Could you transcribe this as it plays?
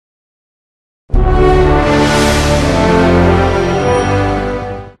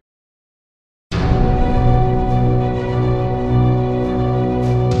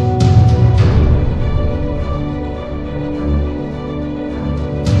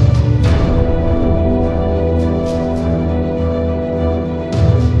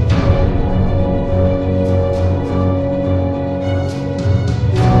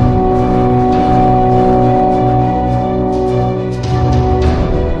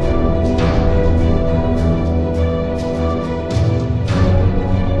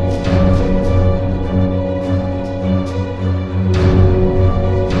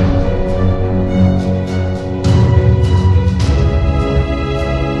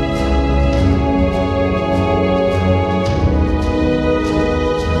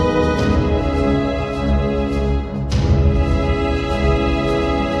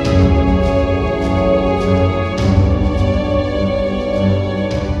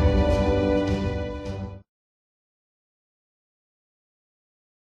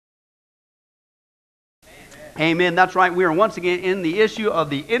Amen. That's right. We are once again in the issue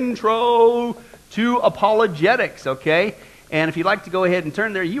of the intro to apologetics, okay? And if you'd like to go ahead and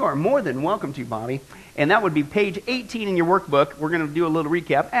turn there, you are more than welcome to, Bobby. And that would be page 18 in your workbook. We're going to do a little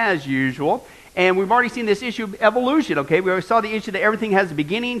recap, as usual. And we've already seen this issue of evolution, okay? We already saw the issue that everything has a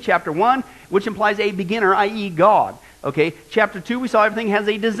beginning, chapter 1, which implies a beginner, i.e. God. Okay, chapter 2, we saw everything has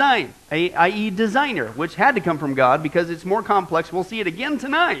a design, i.e. designer, which had to come from God because it's more complex. We'll see it again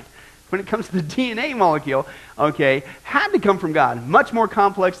tonight. When it comes to the DNA molecule, okay, had to come from God. Much more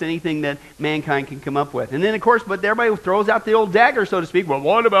complex than anything that mankind can come up with. And then, of course, but everybody throws out the old dagger, so to speak. Well,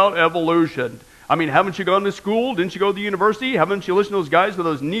 what about evolution? I mean, haven't you gone to school? Didn't you go to the university? Haven't you listened to those guys with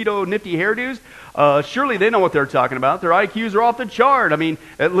those nifty hairdos? Surely they know what they're talking about. Their IQs are off the chart. I mean,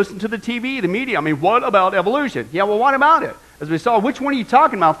 listen to the TV, the media. I mean, what about evolution? Yeah, well, what about it? As we saw, which one are you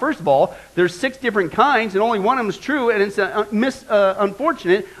talking about? First of all, there's 6 different kinds, and only one of them is true, and it's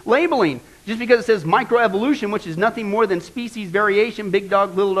unfortunate labeling. Just because it says microevolution, which is nothing more than species variation, big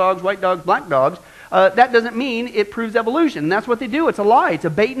dogs, little dogs, white dogs, black dogs, that doesn't mean it proves evolution. And that's what they do. It's a lie. It's a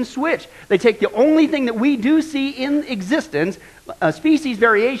bait and switch. They take the only thing that we do see in existence, species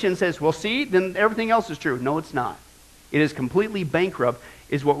variation, says, well, see, then everything else is true. No, it's not. It is completely bankrupt,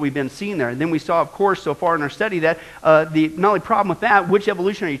 is what we've been seeing there. And then we saw, of course, so far in our study that the not only problem with that, which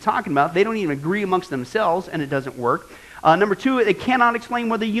evolution are you talking about? They don't even agree amongst themselves, and it doesn't work. Number 2, they cannot explain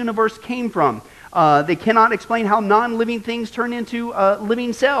where the universe came from. They cannot explain how non-living things turn into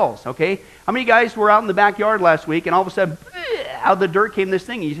living cells, okay? How many guys were out in the backyard last week, and all of a sudden, out of the dirt came this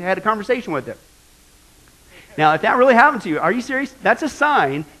thing? You had a conversation with it. Now, if that really happened to you, are you serious? That's a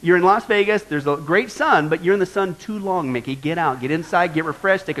sign. You're in Las Vegas, there's a great sun, but you're in the sun too long, Mickey. Get out, get inside, get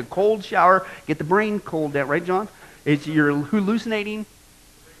refreshed, take a cold shower, get the brain cold down, right, John? You're hallucinating.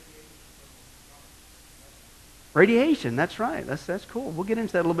 Radiation, that's right. That's cool. We'll get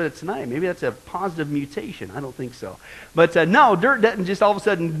into that a little bit tonight. Maybe that's a positive mutation. I don't think so. But no, dirt doesn't just all of a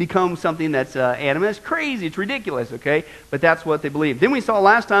sudden become something that's animate. It's crazy. It's ridiculous, okay? But that's what they believe. Then we saw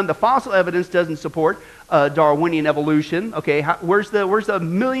last time the fossil evidence doesn't support Darwinian evolution. Okay, where's the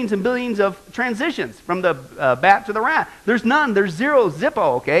millions and billions of transitions from the bat to the rat? There's none. There's zero,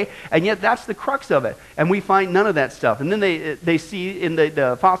 zippo, okay? And yet that's the crux of it. And we find none of that stuff. And then they see in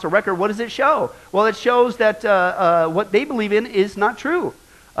the fossil record, what does it show? Well, it shows that what they believe in is not true.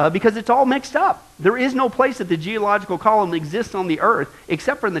 Because it's all mixed up. There is no place that the geological column exists on the earth,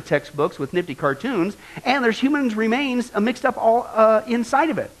 except for in the textbooks with nifty cartoons, and there's humans' remains mixed up all inside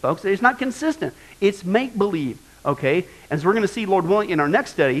of it, folks. It's not consistent. It's make-believe, okay? As we're going to see, Lord willing, in our next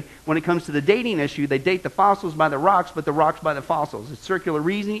study, when it comes to the dating issue, they date the fossils by the rocks, but the rocks by the fossils. It's circular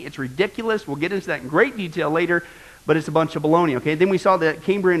reasoning. It's ridiculous. We'll get into that in great detail later. But it's a bunch of baloney, okay? Then we saw the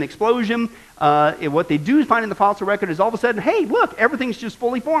Cambrian explosion. What they do find in the fossil record is all of a sudden, hey, look, everything's just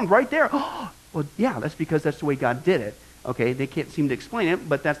fully formed right there. Well, yeah, that's because that's the way God did it. Okay, they can't seem to explain it,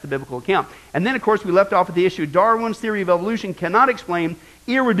 but that's the biblical account. And then, of course, we left off with the issue Darwin's theory of evolution cannot explain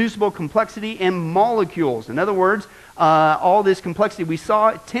irreducible complexity in molecules. In other words, all this complexity we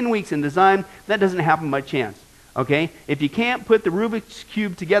saw 10 weeks in design, that doesn't happen by chance. Okay, if you can't put the Rubik's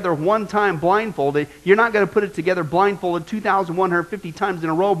Cube together one time blindfolded, you're not going to put it together blindfolded 2,150 times in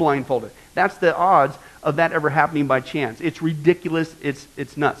a row blindfolded. That's the odds of that ever happening by chance. It's ridiculous.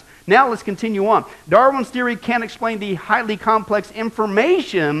 It's nuts. Now let's continue on. Darwin's theory can't explain the highly complex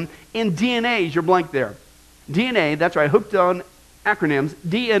information in DNA. Is your blank there? DNA, that's right, hooked on acronyms.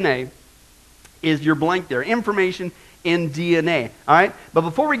 DNA is your blank there. Information in DNA. All right? But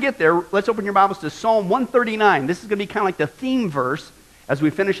before we get there, let's open your Bibles to Psalm 139. This is going to be kind of like the theme verse as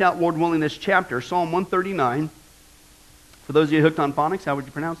we finish out, Lord willing, this chapter. Psalm 139. For those of you hooked on phonics, how would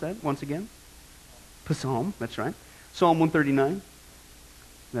you pronounce that once again? Psalm, that's right. Psalm 139.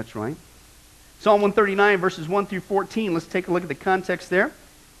 That's right. Psalm 139, verses 1 through 14. Let's take a look at the context there.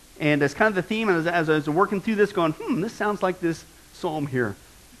 And as kind of the theme, and as I was working through this, going, this sounds like this psalm here.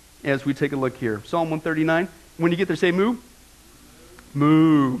 As we take a look here. Psalm 139. When you get there, say moo.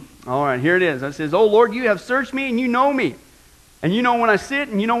 Moo. All right, here it is. It says, "Oh Lord, you have searched me and you know me. And you know when I sit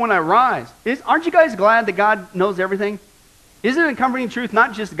and you know when I rise." Aren't you guys glad that God knows everything? Isn't it a comforting truth,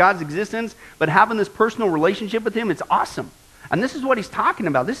 not just God's existence, but having this personal relationship with Him? It's awesome. And this is what He's talking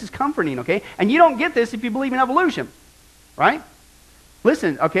about. This is comforting, okay? And you don't get this if you believe in evolution, right?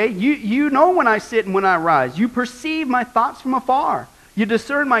 Listen, okay, you know when I sit and when I rise. You perceive my thoughts from afar. You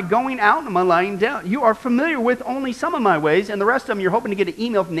discern my going out and my lying down. You are familiar with only some of my ways, and the rest of them you're hoping to get an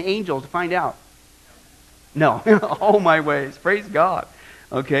email from the angels to find out. No, all my ways. Praise God.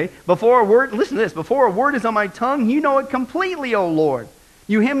 Okay, before a word, listen to this. Before a word is on my tongue, you know it completely, O Lord.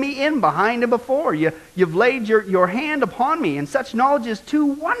 You hem me in behind and before. You've laid your hand upon me, and such knowledge is too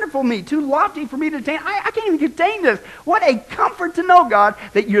wonderful for me, too lofty for me to attain. I can't even contain this. What a comfort to know, God,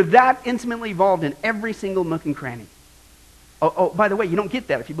 that you're that intimately involved in every single nook and cranny. Oh, by the way, you don't get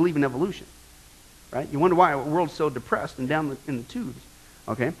that if you believe in evolution. Right? You wonder why our world's so depressed and down in the tubes.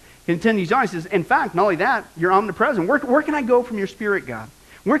 Okay? Continues on, he says, in fact, not only that, you're omnipresent. Where can I go from your spirit, God?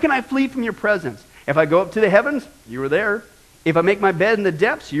 Where can I flee from your presence? If I go up to the heavens, you were there. If I make my bed in the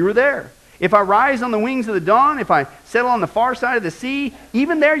depths, you were there. If I rise on the wings of the dawn, if I settle on the far side of the sea,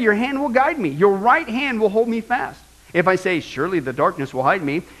 even there your hand will guide me. Your right hand will hold me fast. If I say, surely the darkness will hide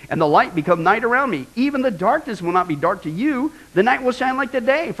me, and the light become night around me, even the darkness will not be dark to you. The night will shine like the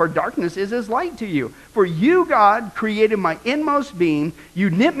day, for darkness is as light to you. For you, God, created my inmost being. You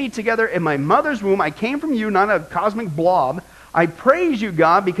knit me together in my mother's womb. I came from you, not a cosmic blob. I praise you,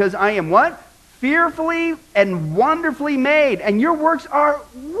 God, because I am what? Fearfully and wonderfully made. And your works are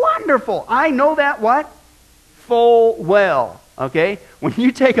wonderful. I know that what? Full well. Okay? When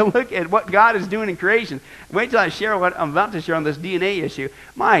you take a look at what God is doing in creation, wait till I share what I'm about to share on this DNA issue.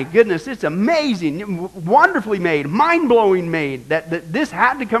 My goodness, it's amazing, wonderfully made, mind-blowing made, that this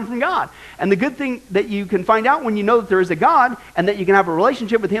had to come from God. And the good thing that you can find out when you know that there is a God and that you can have a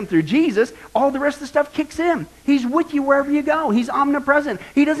relationship with Him through Jesus, all the rest of the stuff kicks in. He's with you wherever you go. He's omnipresent.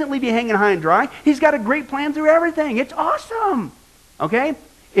 He doesn't leave you hanging high and dry. He's got a great plan through everything. It's awesome. Okay?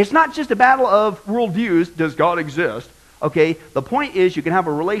 It's not just a battle of worldviews. Does God exist? Okay, the point is you can have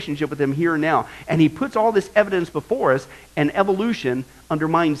a relationship with Him here and now. And He puts all this evidence before us, and evolution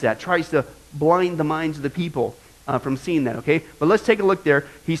undermines that, tries to blind the minds of the people from seeing that, okay? But let's take a look there.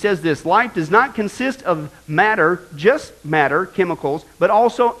 He says this, life does not consist of matter, just matter, chemicals, but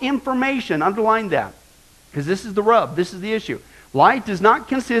also information. Underline that, because this is the rub, this is the issue. Life does not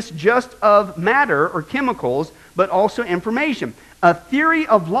consist just of matter or chemicals, but also information. A theory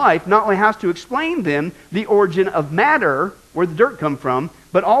of life not only has to explain then the origin of matter, where the dirt comes from,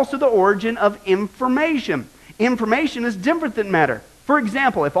 but also the origin of information. Information is different than matter. For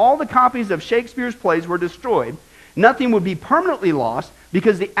example, if all the copies of Shakespeare's plays were destroyed, nothing would be permanently lost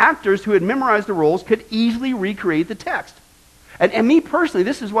because the actors who had memorized the roles could easily recreate the text. And me personally,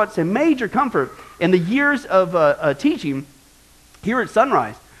 this is what's a major comfort in the years of teaching here at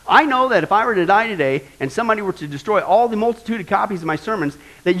Sunrise. I know that if I were to die today and somebody were to destroy all the multitude of copies of my sermons,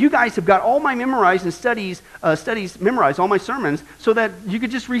 that you guys have got all my memorized and studies memorized, all my sermons, so that you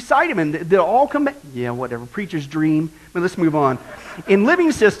could just recite them and they'll all come back. Yeah, whatever. Preacher's dream. But let's move on. In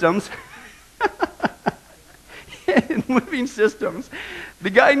living systems, the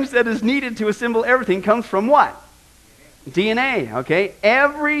guidance that is needed to assemble everything comes from what? DNA, okay?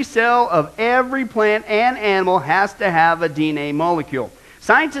 Every cell of every plant and animal has to have a DNA molecule.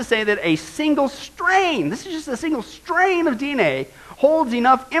 Scientists say that a single strain, this is just a single strain of DNA, holds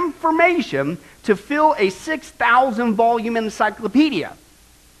enough information to fill a 6,000 volume encyclopedia.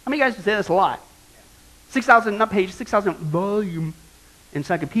 How many guys would say that's a lot? 6,000, not page, 6,000 volume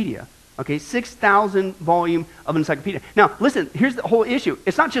encyclopedia. Okay, 6,000 volume of encyclopedia. Now, listen, here's the whole issue.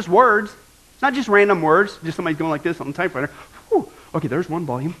 It's not just words. It's not just random words. Just somebody's going like this on the typewriter. Whew, okay, there's one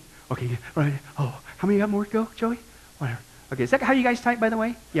volume. Okay, right. Oh, how many got more to go, Joey? Whatever. Okay, is that how you guys type, by the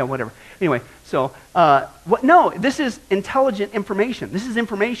way? Yeah, whatever. Anyway, so, no, this is intelligent information. This is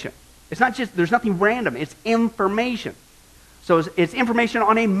information. It's not just, there's nothing random. It's information. So it's information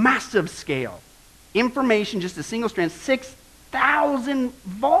on a massive scale. Information, just a single strand, 6,000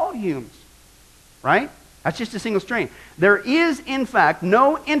 volumes, right? That's just a single strain. There is, in fact,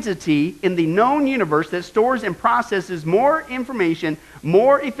 no entity in the known universe that stores and processes more information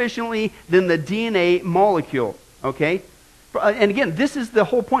more efficiently than the DNA molecule, okay? And again, this is the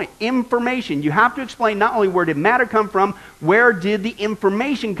whole point. Information. You have to explain not only where did matter come from, where did the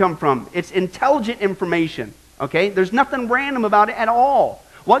information come from. It's intelligent information. Okay? There's nothing random about it at all.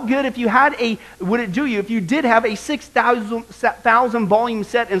 What good if you had would it do you if you did have a 6,000 volume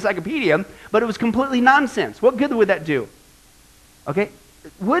set encyclopedia, but it was completely nonsense? What good would that do? Okay?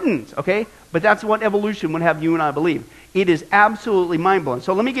 It wouldn't. Okay? But that's what evolution would have you and I believe. It is absolutely mind-blowing.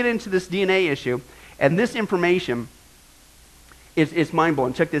 So let me get into this DNA issue. And this information, it's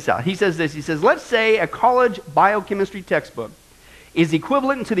mind-blowing. Check this out. He says this. He says, let's say a college biochemistry textbook is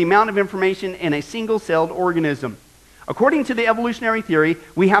equivalent to the amount of information in a single-celled organism. According to the evolutionary theory,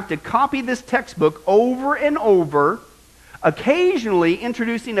 we have to copy this textbook over and over, occasionally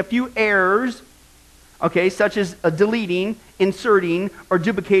introducing a few errors, okay, such as deleting, inserting, or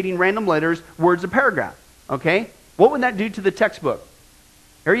duplicating random letters, words, or paragraph. Okay? What would that do to the textbook?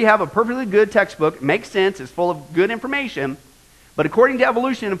 Here you have a perfectly good textbook. It makes sense. It's full of good information. But according to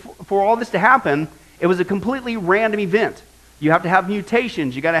evolution, for all this to happen, it was a completely random event. You have to have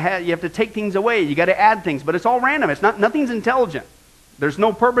mutations. You have to take things away. You got to add things, but it's all random. Nothing's intelligent. There's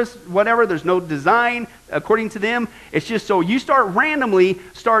no purpose, whatever. There's no design according to them. It's just so you randomly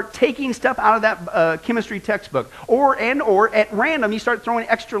start taking stuff out of that chemistry textbook, or at random you start throwing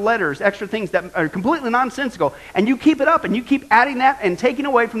extra letters, extra things that are completely nonsensical, and you keep it up and you keep adding that and taking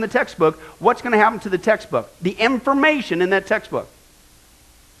away from the textbook. What's going to happen to the textbook? The information in that textbook.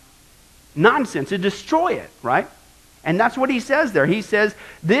 Nonsense. To destroy it, right? And that's what he says there. He says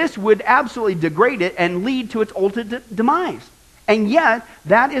this would absolutely degrade it and lead to its ultimate demise. And yet,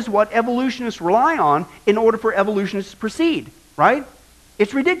 that is what evolutionists rely on in order for evolutionists to proceed, right?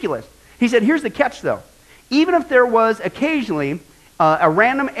 It's ridiculous. He said, here's the catch, though. Even if there was occasionally a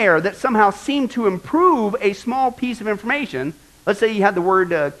random error that somehow seemed to improve a small piece of information, let's say you had the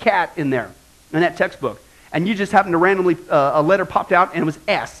word cat in there, in that textbook, and you just happened to randomly, a letter popped out and it was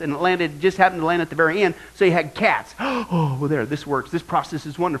S, and just happened to land at the very end, so you had cats. Oh, well there, this works. This process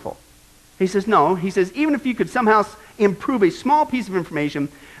is wonderful. He says, no. He says, even if you could somehow improve a small piece of information,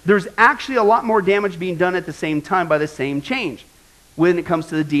 there's actually a lot more damage being done at the same time by the same change when it comes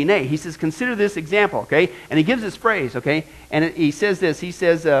to the DNA. He says, consider this example, okay? And he gives this phrase, okay? And he says this. He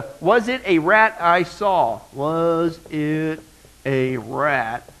says, was it a rat I saw? Was it a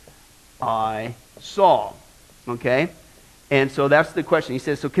rat I saw? Okay? And so that's the question. He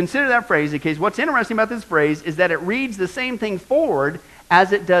says, so consider that phrase. In case, what's interesting about this phrase is that it reads the same thing forward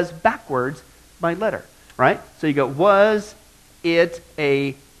as it does backwards by letter, right? So you go, was it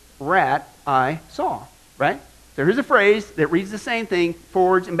a rat I saw, right? So here's a phrase that reads the same thing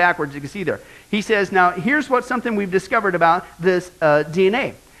forwards and backwards. You can see there. He says, now here's something we've discovered about this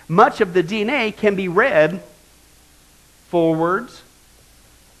DNA. Much of the DNA can be read forwards,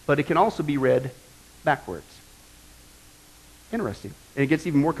 but it can also be read backwards. Interesting. And it gets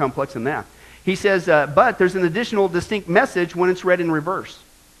even more complex than that. He says, but there's an additional distinct message when it's read in reverse.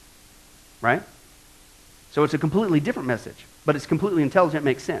 Right? So it's a completely different message, but it's completely intelligent,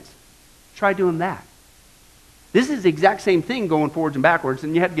 makes sense. Try doing that. This is the exact same thing going forwards and backwards,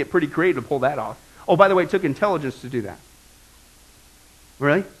 and you had to get pretty creative to pull that off. Oh, by the way, it took intelligence to do that.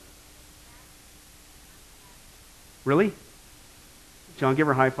 Really? Really? John, give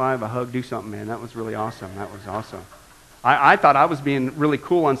her a high five, a hug, do something, man. That was really awesome. That was awesome. I thought I was being really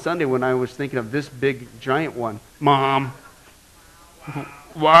cool on Sunday when I was thinking of this big, giant one. Mom.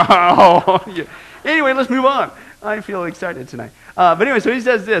 Wow. Yeah. Anyway, let's move on. I feel excited tonight. But anyway, so he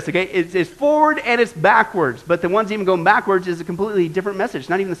says this, okay? It's forward and it's backwards. But the ones even going backwards is a completely different message.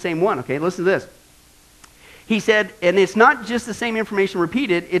 Not even the same one, okay? Listen to this. He said, and it's not just the same information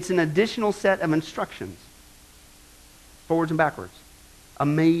repeated. It's an additional set of instructions. Forwards and backwards.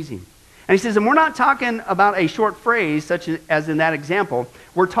 Amazing. And he says, and we're not talking about a short phrase, such as in that example.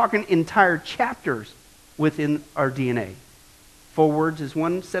 We're talking entire chapters within our DNA. Forwards is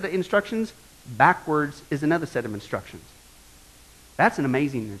one set of instructions. Backwards is another set of instructions. That's an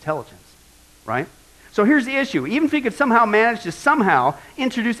amazing intelligence, right? So here's the issue. Even if we could somehow manage to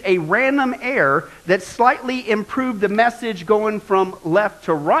introduce a random error that slightly improved the message going from left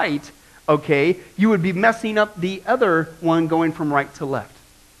to right, okay, you would be messing up the other one going from right to left.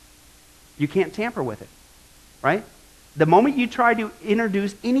 You can't tamper with it, right? The moment you try to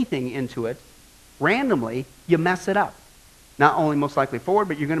introduce anything into it, randomly, you mess it up. Not only most likely forward,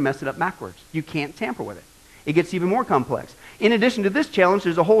 but you're going to mess it up backwards. You can't tamper with it. It gets even more complex. In addition to this challenge,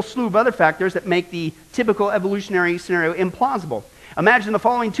 there's a whole slew of other factors that make the typical evolutionary scenario implausible. Imagine the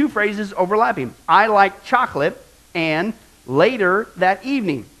following two phrases overlapping. I like chocolate and later that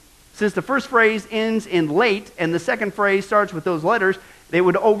evening. Since the first phrase ends in late and the second phrase starts with those letters, they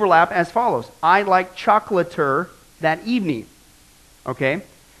would overlap as follows. I like chocolater that evening. Okay?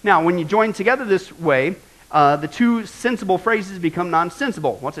 Now, when you join together this way, the two sensible phrases become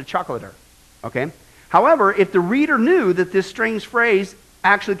nonsensible. What's a chocolater? Okay? However, if the reader knew that this strange phrase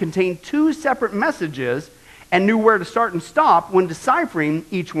actually contained two separate messages and knew where to start and stop when deciphering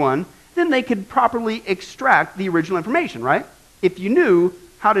each one, then they could properly extract the original information, right? If you knew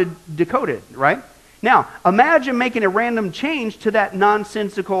how to decode it, right? Now, imagine making a random change to that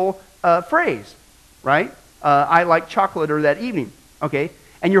nonsensical phrase, right? I like chocolater that evening, okay?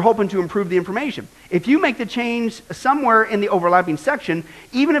 And you're hoping to improve the information. If you make the change somewhere in the overlapping section,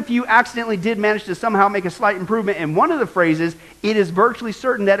 even if you accidentally did manage to somehow make a slight improvement in one of the phrases, it is virtually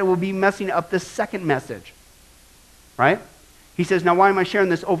certain that it will be messing up the second message, right? He says, now why am I sharing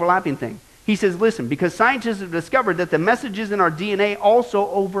this overlapping thing? He says, listen, because scientists have discovered that the messages in our DNA also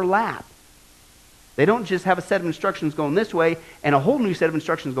overlap. They don't just have a set of instructions going this way and a whole new set of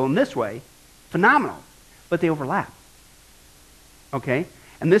instructions going this way. Phenomenal. But they overlap. Okay?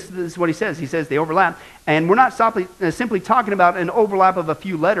 And this is what he says. He says they overlap. And we're not simply talking about an overlap of a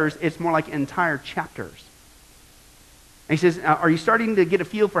few letters. It's more like entire chapters. And he says, are you starting to get a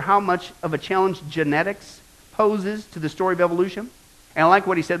feel for how much of a challenge genetics poses to the story of evolution? And I like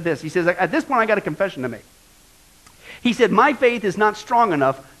what he said this. He says, at this point, I got a confession to make. He said, my faith is not strong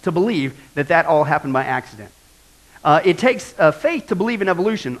enough to believe that that all happened by accident. It takes faith to believe in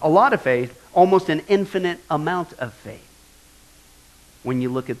evolution, a lot of faith, almost an infinite amount of faith when you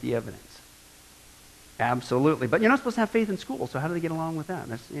look at the evidence. Absolutely. But you're not supposed to have faith in school, so how do they get along with that?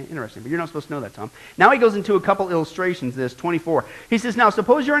 That's interesting. But you're not supposed to know that, Tom. Now he goes into a couple illustrations, this 24. He says, now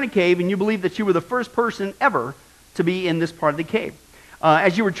suppose you're in a cave and you believe that you were the first person ever to be in this part of the cave.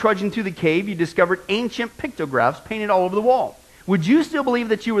 As you were trudging through the cave, you discovered ancient pictographs painted all over the wall. Would you still believe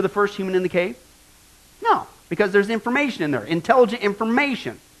that you were the first human in the cave? No, because there's information in there, intelligent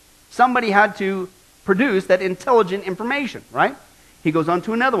information. Somebody had to produce that intelligent information, right? He goes on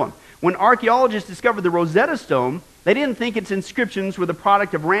to another one. When archaeologists discovered the Rosetta Stone, they didn't think its inscriptions were the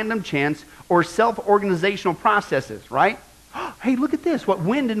product of random chance or self-organizational processes, right? Hey, look at this. What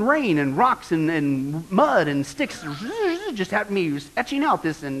wind and rain and rocks and mud and sticks just happened to me etching out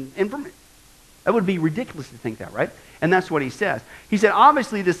this information. That would be ridiculous to think that, right? And that's what he says. He said,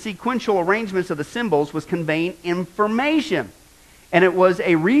 obviously, the sequential arrangements of the symbols was conveying information. And it was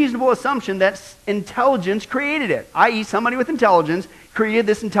a reasonable assumption that intelligence created it, i.e. somebody with intelligence created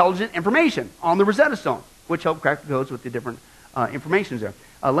this intelligent information on the Rosetta Stone, which helped crack the codes with the different informations there,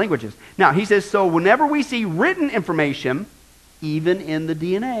 languages. Now, he says, so whenever we see written information, even in the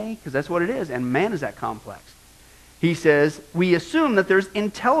DNA, because that's what it is, and man is that complex, he says, we assume that there's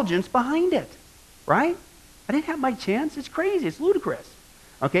intelligence behind it, right? I didn't have by chance. It's crazy. It's ludicrous.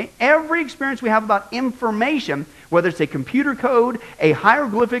 Okay? Every experience we have about information, whether it's a computer code, a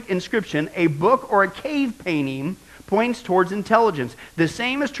hieroglyphic inscription, a book, or a cave painting, points towards intelligence. The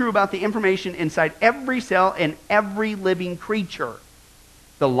same is true about the information inside every cell and every living creature.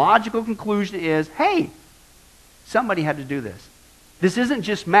 The logical conclusion is, hey, somebody had to do this. This isn't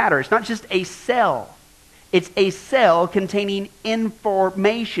just matter. It's not just a cell. It's a cell containing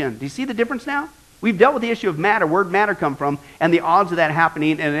information. Do you see the difference now? We've dealt with the issue of matter, where'd matter come from, and the odds of that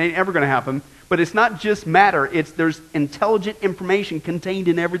happening, and it ain't ever going to happen. But it's not just matter. There's intelligent information contained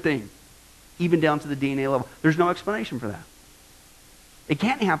in everything, even down to the DNA level. There's no explanation for that. It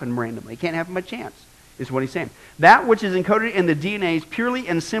can't happen randomly. It can't happen by chance, is what he's saying. That which is encoded in the DNA is purely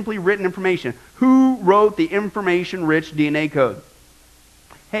and simply written information. Who wrote the information-rich DNA code?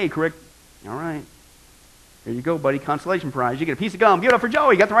 Hey, correct. All right. Here you go, buddy. Consolation prize. You get a piece of gum. Give it up for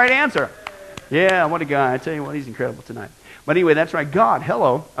Joey. You got the right answer. Yeah, what a guy. I tell you what, he's incredible tonight. But anyway, that's right. God,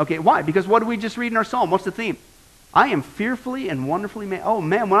 hello. Okay, why? Because what do we just read in our psalm? What's the theme? I am fearfully and wonderfully made. Oh,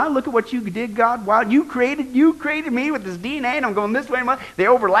 man, when I look at what you did, God, wow, you created me with this DNA, and I'm going this way and they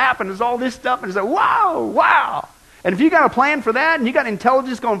overlap, and there's all this stuff, and it's like, wow. And if you got a plan for that, and you got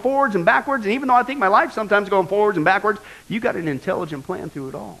intelligence going forwards and backwards, and even though I think my life's sometimes going forwards and backwards, you got an intelligent plan through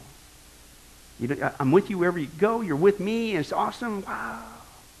it all. I'm with you wherever you go. You're with me, and it's awesome. Wow.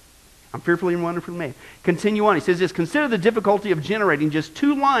 I'm fearfully and wonderfully made. Continue on. He says this, consider the difficulty of generating just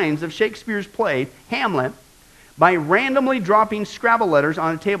 2 lines of Shakespeare's play, Hamlet, by randomly dropping Scrabble letters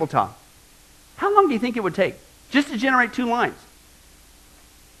on a tabletop. How long do you think it would take just to generate 2 lines?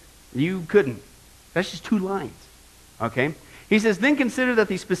 You couldn't. That's just 2 lines. Okay? He says, then consider that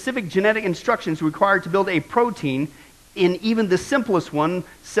the specific genetic instructions required to build a protein in even the simplest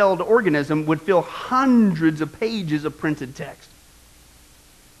one-celled organism would fill hundreds of pages of printed text.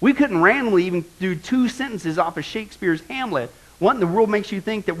 We couldn't randomly even do 2 sentences off of Shakespeare's Hamlet. What in the world makes you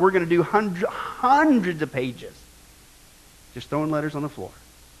think that we're going to do hundreds of pages? Just throwing letters on the floor.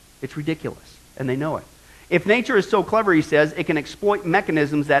 It's ridiculous, and they know it. If nature is so clever, he says, it can exploit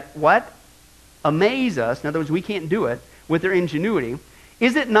mechanisms that, what? Amaze us. In other words, we can't do it with their ingenuity.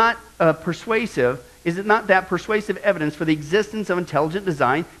 Is it not persuasive? Is it not that persuasive evidence for the existence of intelligent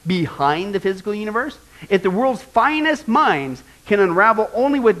design behind the physical universe? If the world's finest minds can unravel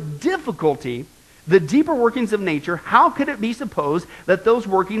only with difficulty the deeper workings of nature, how could it be supposed that those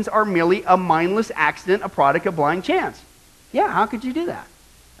workings are merely a mindless accident, a product of blind chance? Yeah, how could you do that?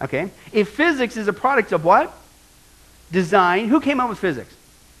 Okay. If physics is a product of what? Design. Who came up with physics?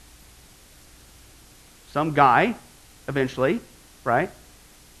 Some guy, eventually, right?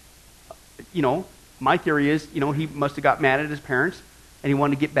 My theory is, he must have got mad at his parents, and he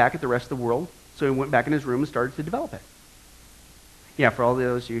wanted to get back at the rest of the world, so he went back in his room and started to develop it. Yeah, for all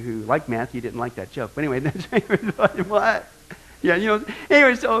those of you who like math, you didn't like that joke. But anyway, that's what? Yeah,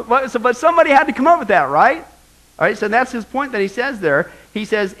 anyway, but somebody had to come up with that, right? All right, so that's his point that he says there. he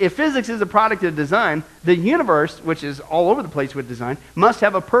says, if physics is a product of design, the universe, which is all over the place with design, must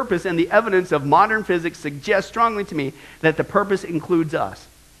have a purpose, and the evidence of modern physics suggests strongly to me that the purpose includes us.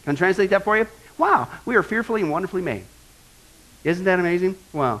 Can I translate that for you? Wow, we are fearfully and wonderfully made. Isn't that amazing?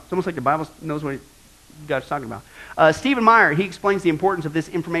 Wow, it's almost like the Bible knows what God's talking about. Stephen Meyer, he explains the importance of this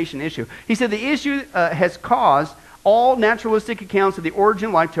information issue. He said the issue has caused all naturalistic accounts of the origin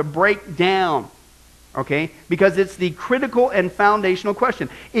of life to break down. Okay? Because it's the critical and foundational question.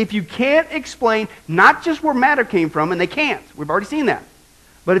 If you can't explain not just where matter came from, and they can't, we've already seen that,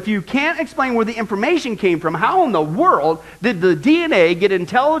 but if you can't explain where the information came from, how in the world did the DNA get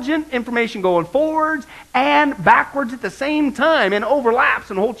intelligent information going forwards and backwards at the same time and overlaps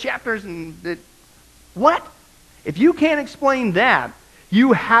and whole chapters and what? If you can't explain that,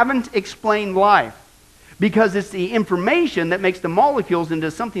 you haven't explained life, because it's the information that makes the molecules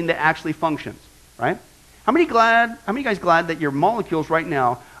into something that actually functions. Right? How many guys glad that your molecules right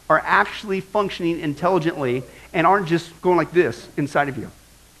now are actually functioning intelligently and aren't just going like this inside of you?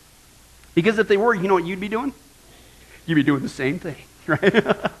 Because if they were, you know what you'd be doing? You'd be doing the same thing,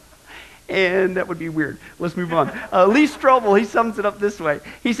 right? And that would be weird. Let's move on. Lee Strobel, he sums it up this way.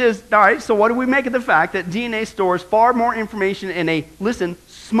 He says, all right, so what do we make of the fact that DNA stores far more information in a, listen,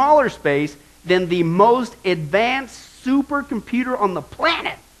 smaller space than the most advanced supercomputer on the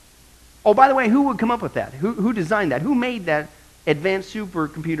planet? Oh, by the way, who would come up with that? Who designed that? Who made that advanced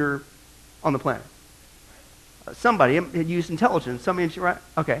supercomputer on the planet? Somebody had used intelligence. Somebody, right?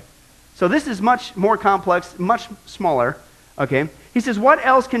 Okay. So this is much more complex, much smaller. Okay. He says, what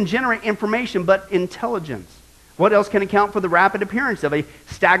else can generate information but intelligence? What else can account for the rapid appearance of a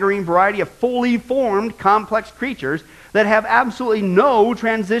staggering variety of fully formed, complex creatures that have absolutely no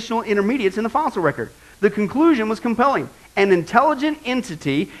transitional intermediates in the fossil record? The conclusion was compelling. An intelligent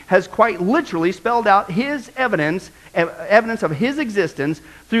entity has quite literally spelled out his evidence of his existence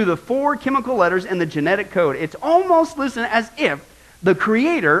through the 4 chemical letters in the genetic code. It's almost, listen, as if the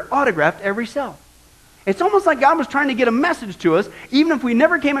Creator autographed every cell. It's almost like God was trying to get a message to us, even if we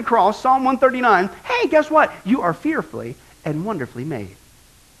never came across Psalm 139. Hey, guess what? You are fearfully and wonderfully made.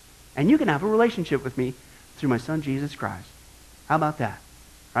 And you can have a relationship with me through my Son, Jesus Christ. How about that?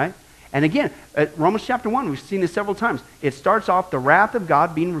 Right? And again, Romans chapter 1, we've seen this several times. It starts off the wrath of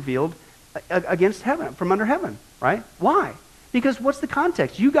God being revealed against heaven, from under heaven, right? Why? Because what's the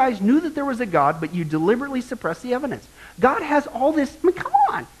context? You guys knew that there was a God, but you deliberately suppressed the evidence. God has all this. I mean, come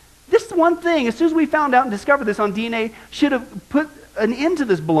on. This one thing, as soon as we found out and discovered this on DNA, should have put an end to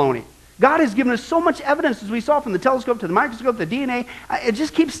this baloney. God has given us so much evidence, as we saw from the telescope to the microscope, the DNA. It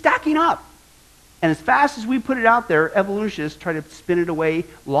just keeps stacking up. And as fast as we put it out there, evolutionists try to spin it away,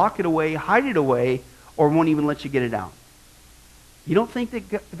 lock it away, hide it away, or won't even let you get it out. You don't think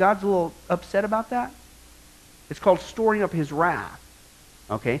that God's a little upset about that? It's called storing up his wrath.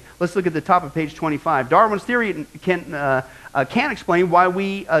 Okay, let's look at the top of page 25. Darwin's theory can explain why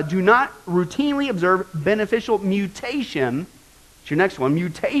we do not routinely observe beneficial mutation. It's your next one,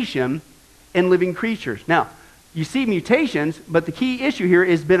 mutation in living creatures. Now, you see mutations, but the key issue here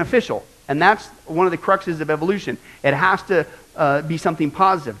is beneficial. And that's one of the cruxes of evolution. It has to be something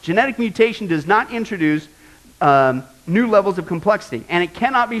positive. Genetic mutation does not introduce new levels of complexity, and it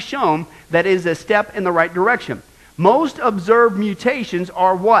cannot be shown that it is a step in the right direction. Most observed mutations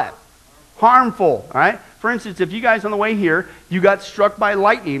are what? Harmful. All right? For instance, if you guys on the way here, you got struck by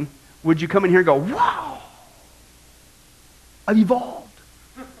lightning, would you come in here and go, wow, I've evolved.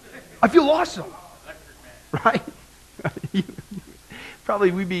 I feel awesome. Right?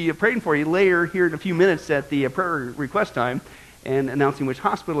 Probably we'd be praying for you later here in a few minutes at the prayer request time and announcing which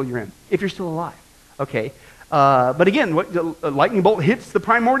hospital you're in, if you're still alive. Okay. But again, what, the lightning bolt hits the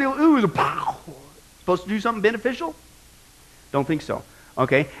primordial ooze, pow! Supposed to do something beneficial? Don't think so.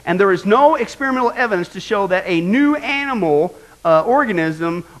 Okay. And there is no experimental evidence to show that a new animal,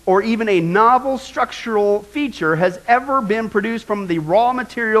 organism, or even a novel structural feature has ever been produced from the raw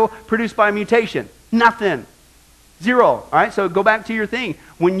material produced by mutation. Nothing. Zero. All right, so go back to your thing.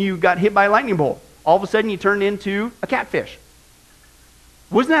 When you got hit by a lightning bolt, all of a sudden you turned into a catfish.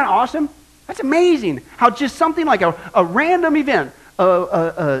 Wasn't that awesome? That's amazing how just something like a random event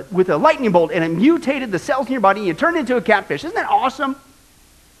with a lightning bolt and it mutated the cells in your body and you turned into a catfish. Isn't that awesome?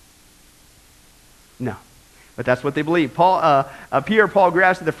 No. But that's what they believe. Pierre-Paul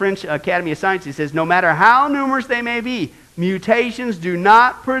Grass of the French Academy of Sciences says, no matter how numerous they may be, mutations do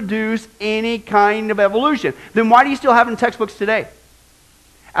not produce any kind of evolution. Then why do you still have it in textbooks today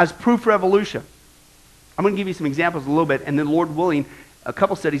as proof for evolution? I'm going to give you some examples a little bit, and then Lord willing, a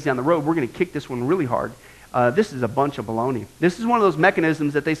couple studies down the road, we're going to kick this one really hard. This is a bunch of baloney. This is one of those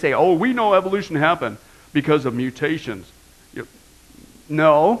mechanisms that they say, oh, we know evolution happened because of mutations.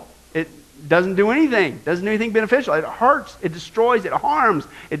 No, it doesn't do anything. Doesn't do anything beneficial. It hurts, it destroys, it harms.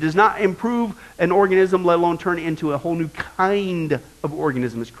 It does not improve an organism, let alone turn it into a whole new kind of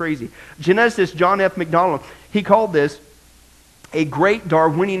organism. It's crazy. Geneticist John F. McDonald, he called this a great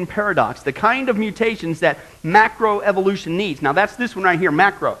Darwinian paradox, the kind of mutations that macroevolution needs. Now that's this one right here,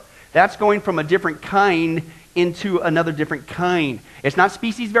 macro. That's going from a different kind into another different kind. It's not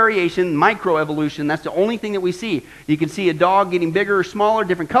species variation, microevolution. That's the only thing that we see. You can see a dog getting bigger or smaller,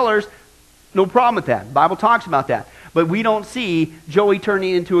 different colors. No problem with that. The Bible talks about that. But we don't see Joey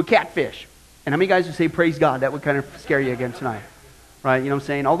turning into a catfish. And how many guys would say, praise God? That would kind of scare you again tonight. Right? You know what I'm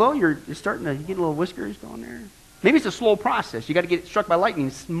saying? Although you're starting to get a little whiskers going there. Maybe it's a slow process. You got to get struck by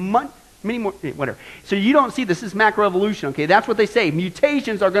lightning. Many more, whatever. So you don't see this is macroevolution. Okay, that's what they say.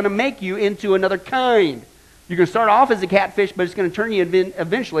 Mutations are going to make you into another kind. You're going to start off as a catfish, but it's going to turn you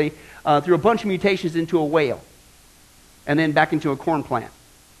eventually through a bunch of mutations into a whale, and then back into a corn plant.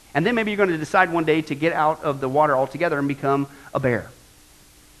 And then maybe you're going to decide one day to get out of the water altogether and become a bear.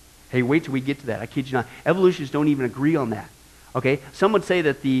 Hey, wait till we get to that. I kid you not. Evolutionists don't even agree on that. Okay? Some would say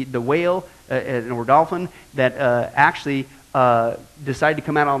that the whale or dolphin that actually decided to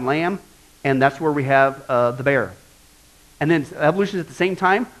come out on land, and that's where we have the bear. And then evolutionists at the same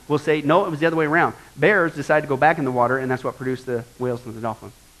time will say, no, it was the other way around. Bears decided to go back in the water, and that's what produced the whales and the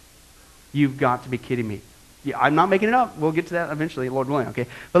dolphins. You've got to be kidding me. Yeah, I'm not making it up. We'll get to that eventually, Lord willing. Okay,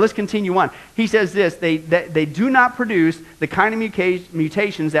 but let's continue on. He says this: they do not produce the kind of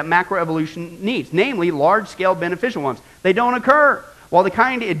mutations that macroevolution needs, namely large-scale beneficial ones. They don't occur. While the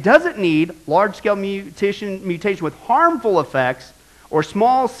kind it doesn't need, large-scale mutation with harmful effects, or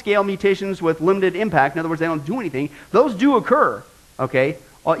small-scale mutations with limited impact. In other words, they don't do anything. Those do occur. Okay,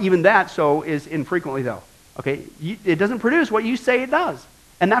 even that so is infrequently though. Okay, it doesn't produce what you say it does.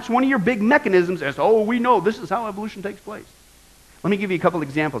 And that's one of your big mechanisms as, oh, we know this is how evolution takes place. Let me give you a couple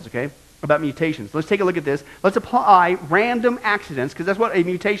examples, okay, about mutations. Let's take a look at this. Let's apply random accidents, because that's what a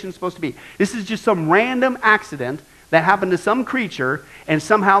mutation is supposed to be. This is just some random accident that happened to some creature, and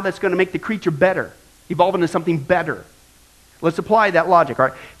somehow that's going to make the creature better, evolve into something better. Let's apply that logic, all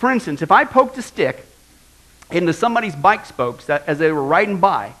right? For instance, if I poked a stick into somebody's bike spokes as they were riding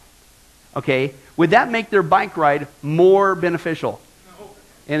by, okay, would that make their bike ride more beneficial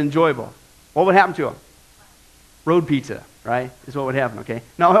and enjoyable? What would happen to them? Road pizza, right? Is what would happen, okay?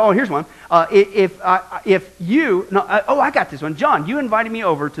 Now, oh, here's one. If you, no, I got this one. John, you invited me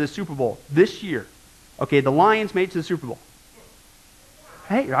over to the Super Bowl this year. Okay, the Lions made it to the Super Bowl.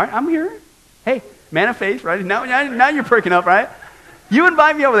 Hey, all right, I'm here. Hey, man of faith, right? Now you're perking up, right? You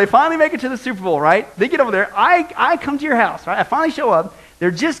invite me over. They finally make it to the Super Bowl, right? They get over there. I come to your house, right? I finally show up.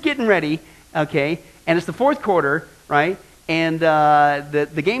 They're just getting ready, okay? And it's the fourth quarter, right? And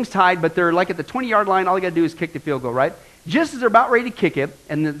the game's tied, but they're like at the 20-yard line. All you got to do is kick the field goal, right? Just as they're about ready to kick it,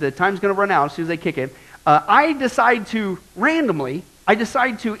 and the time's going to run out as soon as they kick it, I decide to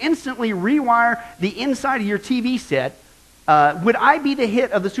instantly rewire the inside of your TV set. Would I be the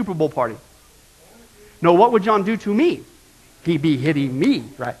hit of the Super Bowl party? No, what would John do to me? He'd be hitting me,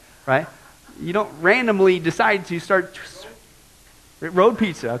 right? You don't randomly decide to start road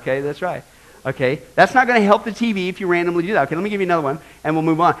pizza, okay? That's right. Okay, that's not going to help the TV if you randomly do that. Okay, let me give you another one, and we'll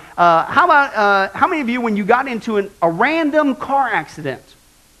move on. How about, how many of you, when you got into a random car accident,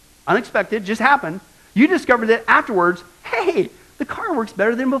 unexpected, just happened, you discovered that afterwards, hey, the car works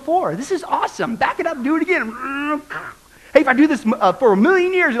better than before. This is awesome. Back it up, do it again. Hey, if I do this for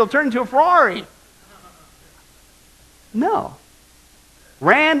 1,000,000 years, it'll turn into a Ferrari. No.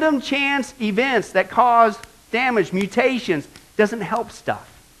 Random chance events that cause damage, mutations, doesn't help stuff.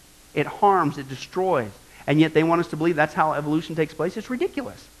 It harms, it destroys. And yet they want us to believe that's how evolution takes place. It's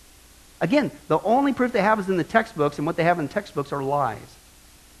ridiculous. Again, the only proof they have is in the textbooks, and what they have in the textbooks are lies.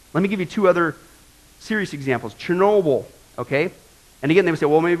 Let me give you two other serious examples. Chernobyl, okay? And again, they would say,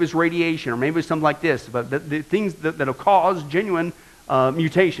 well, maybe it was radiation, or maybe it was something like this. But the things that will cause genuine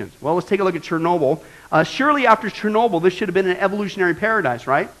mutations. Well, let's take a look at Chernobyl. Surely after Chernobyl, this should have been an evolutionary paradise,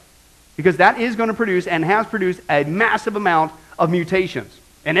 right? Because that is going to produce and has produced a massive amount of mutations.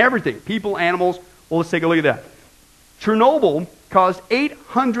 And everything, people, animals. Well, let's take a look at that. Chernobyl caused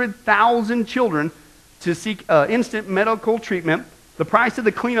 800,000 children to seek instant medical treatment. The price of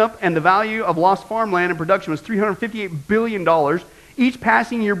the cleanup and the value of lost farmland and production was $358 billion. Each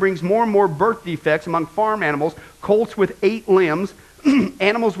passing year brings more and more birth defects among farm animals, colts with 8 limbs,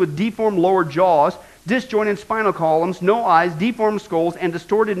 animals with deformed lower jaws, disjointed spinal columns, no eyes, deformed skulls, and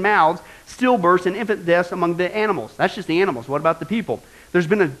distorted mouths, stillbirths, and infant deaths among the animals. That's just the animals. What about the people? There's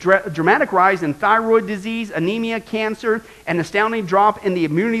been a dramatic rise in thyroid disease, anemia, cancer, and an astounding drop in the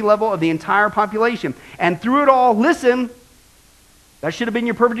immunity level of the entire population. And through it all, listen, That should have been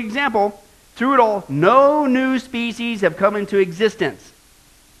your perfect example. Through it all, no new species have come into existence.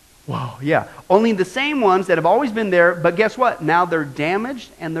 Wow, yeah. Only the same ones that have always been there, but guess what? Now they're damaged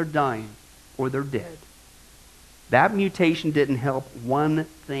and they're dying, or they're dead. That mutation didn't help one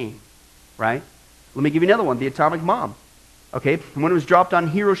thing, right? Let me give you another one, the atomic bomb. Okay, when it was dropped on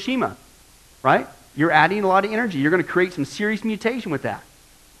Hiroshima, right? You're adding a lot of energy. You're going to create some serious mutation with that.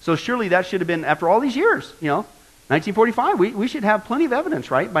 So surely that should have been, after all these years, 1945, we should have plenty of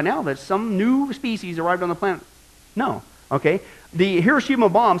evidence, right, by now that some new species arrived on the planet. No, okay? The Hiroshima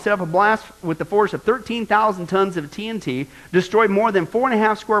bomb set up a blast with the force of 13,000 tons of TNT, destroyed more than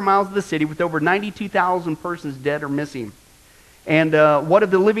 4.5 square miles of the city with over 92,000 persons dead or missing. And what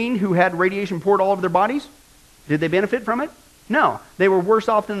of the living who had radiation poured all over their bodies? Did they benefit from it? No. They were worse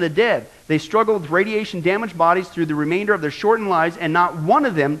off than the dead. They struggled with radiation-damaged bodies through the remainder of their shortened lives, and not one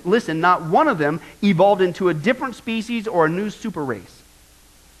of them, listen, not one of them evolved into a different species or a new super race.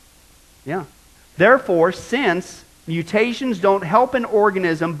 Yeah. Therefore, since mutations don't help an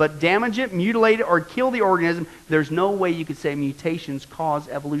organism but damage it, mutilate it, or kill the organism, there's no way you could say mutations cause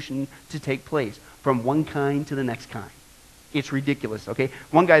evolution to take place from one kind to the next kind. It's ridiculous, okay?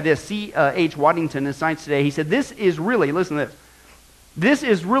 One guy, C.H. Waddington in Science Today, he said, this is really, listen to this, this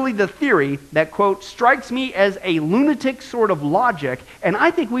is really the theory that, quote, strikes me as a lunatic sort of logic, and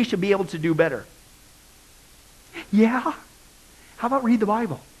I think we should be able to do better. Yeah? How about read the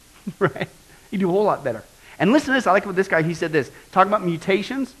Bible? Right? You do a whole lot better. And listen to this, I like what this guy, he said this, talking about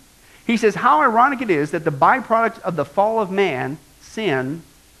mutations. He says, how ironic it is that the byproduct of the fall of man, sin,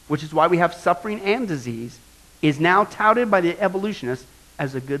 which is why we have suffering and disease, is now touted by the evolutionists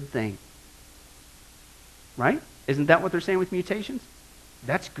as a good thing. Right? Isn't that what they're saying with mutations?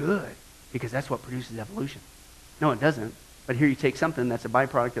 That's good, because that's what produces evolution. No, it doesn't. But here you take something that's a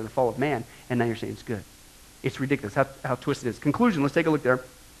byproduct of the fall of man, and now you're saying it's good. It's ridiculous how twisted it is. Conclusion, let's take a look there.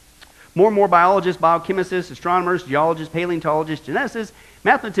 More and more biologists, biochemists, astronomers, geologists, paleontologists, geneticists,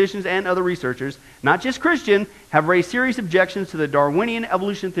 mathematicians, and other researchers, not just Christian, have raised serious objections to the Darwinian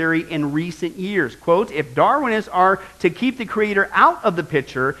evolution theory in recent years. Quote, if Darwinists are to keep the Creator out of the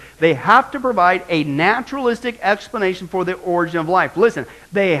picture, they have to provide a naturalistic explanation for the origin of life. Listen,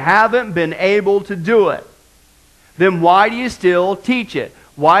 they haven't been able to do it. Then why do you still teach it?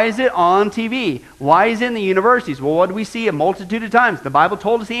 Why is it on TV? Why is it in the universities? Well, what do we see a multitude of times? The Bible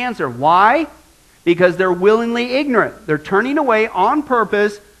told us the answer. Why? Because they're willingly ignorant. They're turning away on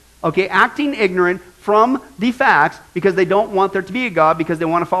purpose, okay, acting ignorant from the facts because they don't want there to be a God, because they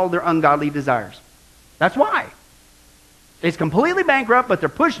want to follow their ungodly desires. That's why. It's completely bankrupt, but they're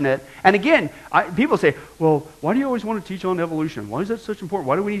pushing it. And again, people say, well, why do you always want to teach on evolution? Why is that such important?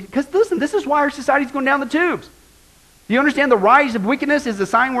 Why do we need... Because listen, this is why our society's going down the tubes. Do you understand the rise of wickedness is the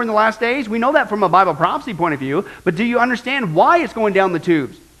sign we're in the last days? We know that from a Bible prophecy point of view, but do you understand why it's going down the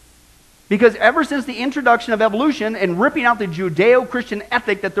tubes? Because ever since the introduction of evolution and ripping out the Judeo-Christian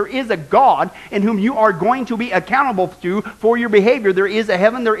ethic that there is a God in whom you are going to be accountable to for your behavior, there is a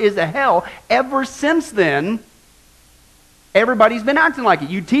heaven, there is a hell, ever since then, everybody's been acting like it.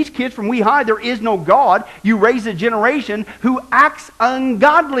 You teach kids from wee high there is no God. You raise a generation who acts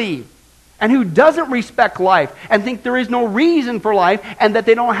ungodly and who doesn't respect life and think there is no reason for life and that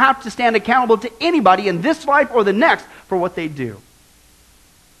they don't have to stand accountable to anybody in this life or the next for what they do.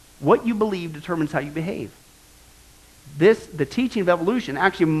 What you believe determines how you behave. The teaching of evolution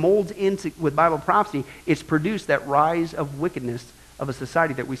actually molds into, with Bible prophecy, it's produced that rise of wickedness of a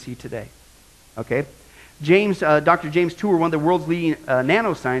society that we see today. Okay? Dr. James Tour, one of the world's leading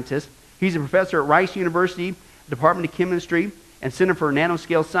nanoscientists, he's a professor at Rice University, Department of Chemistry, and Center for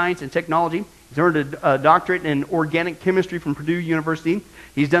Nanoscale Science and Technology. He's earned a doctorate in organic chemistry from Purdue University.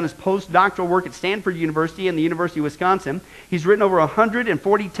 He's done his postdoctoral work at Stanford University and the University of Wisconsin. He's written over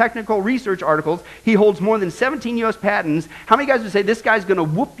 140 technical research articles. He holds more than 17 U.S. patents. How many guys would say this guy's going to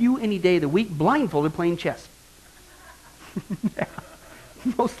whoop you any day of the week blindfolded playing chess? Yeah,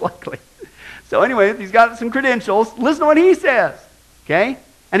 most likely. So anyway, he's got some credentials. Listen to what he says. Okay?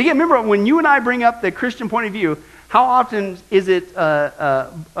 And again, remember, when you and I bring up the Christian point of view, how often is it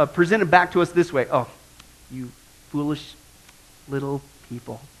presented back to us this way? Oh, you foolish little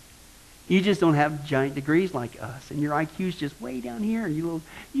people. You just don't have giant degrees like us, and your IQ's just way down here, and you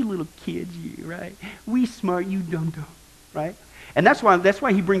little kids, right? We smart, you dum-dum, right? And that's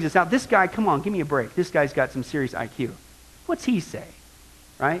why he brings us out. This guy, come on, give me a break. This guy's got some serious IQ. What's he say,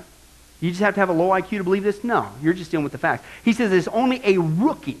 right? You just have to have a low IQ to believe this? No, you're just dealing with the facts. He says there's only a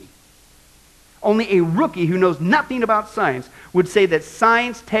rookie who knows nothing about science would say that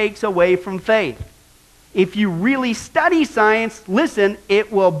science takes away from faith. If you really study science, listen,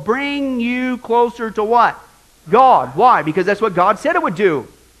 it will bring you closer to what? God. Why? Because that's what God said it would do.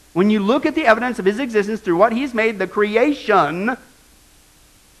 When you look at the evidence of his existence through what he's made, the creation,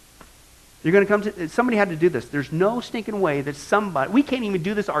 you're going to come to, somebody had to do this. There's no stinking way that somebody, we can't even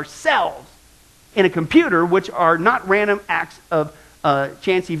do this ourselves in a computer, which are not random acts of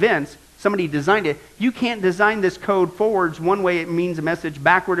chance events. Somebody designed it. You can't design this code forwards one way, it means a message,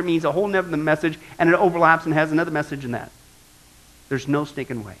 backward it means a whole nother message, and it overlaps and has another message in that. There's no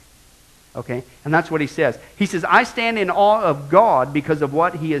stinking way. Okay? And that's what he says. He says, I stand in awe of God because of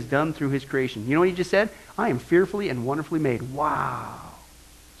what he has done through his creation. You know what he just said? I am fearfully and wonderfully made. Wow.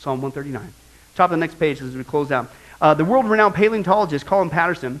 Psalm 139. Top of the next page as we close out. The world-renowned paleontologist Colin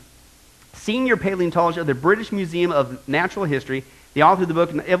Patterson, senior paleontologist of the British Museum of Natural History, the author of the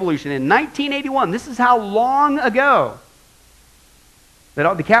book Evolution, in 1981, this is how long ago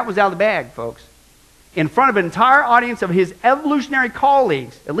that the cat was out of the bag, folks, in front of an entire audience of his evolutionary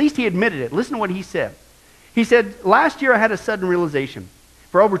colleagues. At least he admitted it. Listen to what he said. He said, last year I had a sudden realization.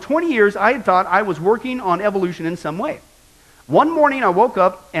 For over 20 years, I had thought I was working on evolution in some way. One morning I woke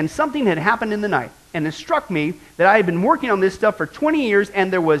up and something had happened in the night. And it struck me that I had been working on this stuff for 20 years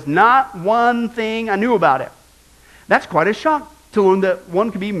and there was not one thing I knew about it. That's quite a shock to learn that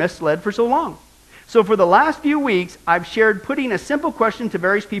one could be misled for so long. So for the last few weeks, I've shared putting a simple question to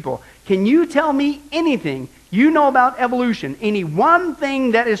various people. Can you tell me anything you know about evolution? Any one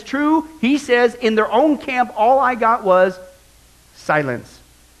thing that is true? He says, in their own camp, all I got was silence.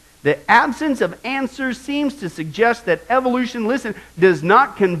 The absence of answers seems to suggest that evolution, listen, does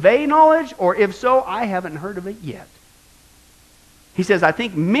not convey knowledge, or if so, I haven't heard of it yet. He says, I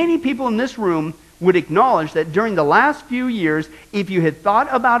think many people in this room would acknowledge that during the last few years, if you had thought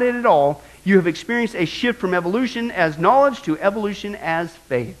about it at all, you have experienced a shift from evolution as knowledge to evolution as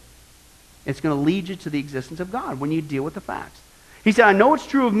faith. It's going to lead you to the existence of God when you deal with the facts. He said, I know it's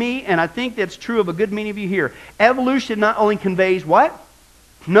true of me, and I think that's true of a good many of you here. Evolution not only conveys what?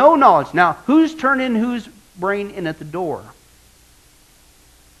 No knowledge. Now, who's turning whose brain in at the door?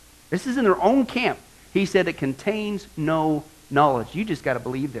 This is in their own camp. He said it contains no knowledge. You just got to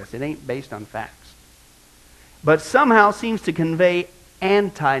believe this. It ain't based on facts. But somehow seems to convey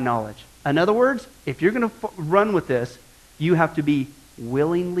anti-knowledge. In other words, if you're going to run with this, you have to be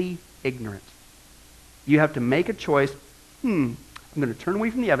willingly ignorant. You have to make a choice. I'm going to turn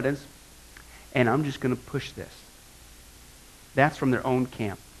away from the evidence, and I'm just going to push this. That's from their own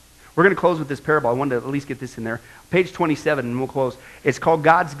camp. We're going to close with this parable. I wanted to at least get this in there. Page 27, and we'll close. It's called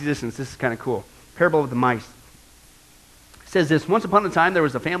God's Existence. This is kind of cool. Parable of the mice. It says this, once upon a time there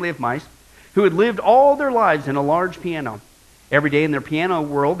was a family of mice who had lived all their lives in a large piano. Every day in their piano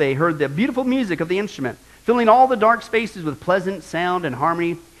world, they heard the beautiful music of the instrument, filling all the dark spaces with pleasant sound and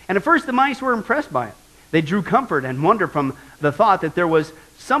harmony. And at first the mice were impressed by it. They drew comfort and wonder from the thought that there was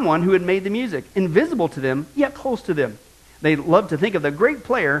someone who had made the music, invisible to them, yet close to them. They loved to think of the great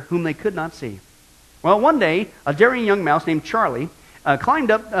player whom they could not see. Well, one day, a daring young mouse named Charlie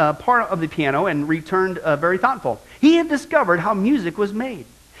climbed up part of the piano and returned very thoughtful. He had discovered how music was made.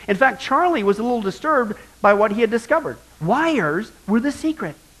 In fact, Charlie was a little disturbed by what he had discovered. Wires were the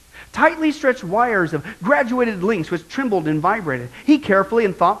secret. Tightly stretched wires of graduated links which trembled and vibrated. He carefully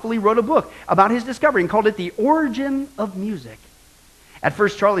and thoughtfully wrote a book about his discovery and called it The Origin of Music. At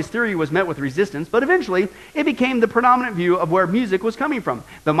first, Charlie's theory was met with resistance, but eventually it became the predominant view of where music was coming from.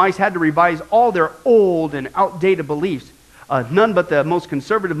 The mice had to revise all their old and outdated beliefs. None but the most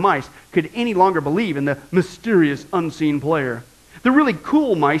conservative mice could any longer believe in the mysterious unseen player. The really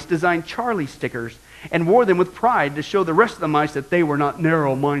cool mice designed Charlie stickers and wore them with pride to show the rest of the mice that they were not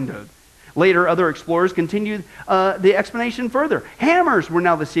narrow-minded. Later, other explorers continued the explanation further. Hammers were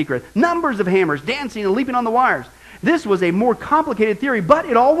now the secret. Numbers of hammers dancing and leaping on the wires. This was a more complicated theory, but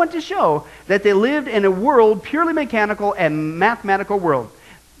it all went to show that they lived in a world purely mechanical and mathematical world.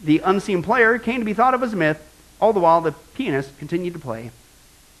 The unseen player came to be thought of as a myth, all the while the pianist continued to play.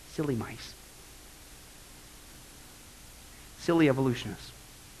 Silly mice. Silly evolutionists.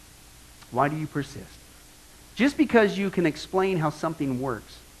 Why do you persist? Just because you can explain how something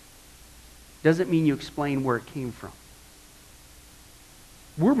works doesn't mean you explain where it came from.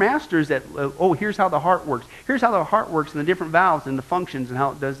 We're masters at, here's how the heart works. Here's how the heart works and the different valves and the functions and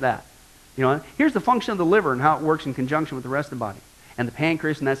how it does that. You know, here's the function of the liver and how it works in conjunction with the rest of the body. And the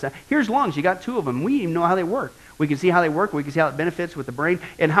pancreas and that stuff. Here's lungs. You got two of them. We even know how they work. We can see how they work. We can see how it benefits with the brain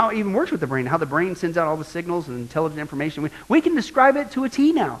and how it even works with the brain. How the brain sends out all the signals and intelligent information. We can describe it to a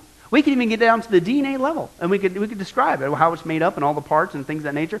T now. We can even get down to the DNA level, and we could describe it, how it's made up and all the parts and things of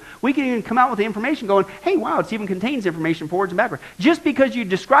that nature. We can even come out with the information going, hey, wow, it even contains information forwards and backwards. Just because you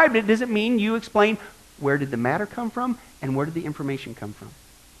described it doesn't mean you explain where did the matter come from and where did the information come from.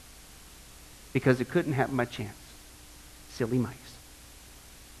 because it couldn't happen by chance. Silly mice.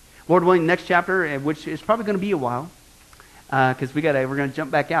 Lord willing, next chapter, which is probably going to be a while, because we're going to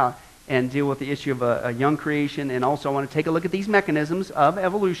jump back out and deal with the issue of a young creation, and also I want to take a look at these mechanisms of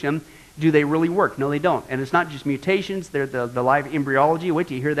evolution. Do they really work? No, they don't. And it's not just mutations. They're the live embryology. Wait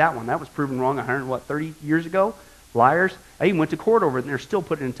till you hear that one. That was proven wrong 30 years ago? Liars. I even went to court over it, and they're still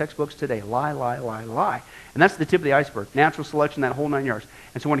putting it in textbooks today. Lie, lie, lie, lie. And that's the tip of the iceberg. Natural selection, that whole 9 yards.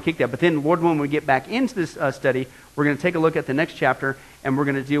 And so I want to kick that. But then, Lord, when we get back into this study, we're going to take a look at the next chapter, and we're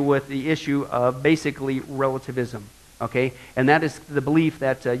going to deal with the issue of basically relativism. Okay? And that is the belief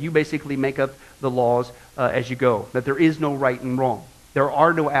that you basically make up the laws as you go, that there is no right and wrong. There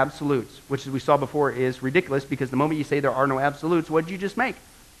are no absolutes, which, as we saw before, is ridiculous, because the moment you say there are no absolutes, what did you just make?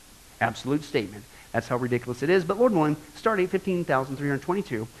 Absolute statement. That's how ridiculous it is. But Lord willing, start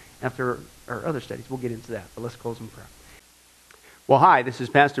 8:15,322 after our other studies. We'll get into that. But let's close in prayer. Well, hi, this is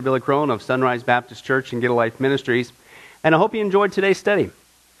Pastor Billy Crone of Sunrise Baptist Church and Get a Life Ministries, and I hope you enjoyed today's study.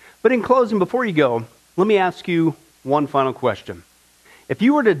 But in closing, before you go, let me ask you one final question. If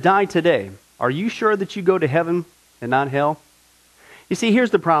you were to die today, are you sure that you go to heaven and not hell? You see,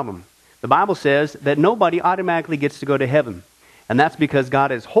 here's the problem. The Bible says that nobody automatically gets to go to heaven, and that's because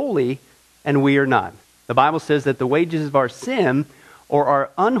God is holy and we are not. The Bible says that the wages of our sin, or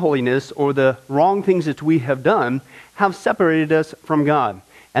our unholiness, or the wrong things that we have done, have separated us from God.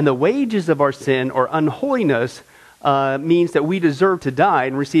 And the wages of our sin, or unholiness, means that we deserve to die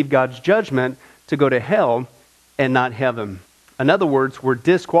and receive God's judgment to go to hell and not heaven. In other words, we're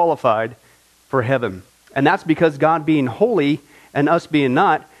disqualified for heaven. And that's because God being holy and us being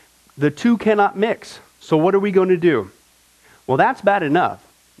not, the two cannot mix. So what are we going to do? Well, that's bad enough.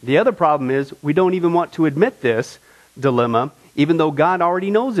 The other problem is we don't even want to admit this dilemma, even though God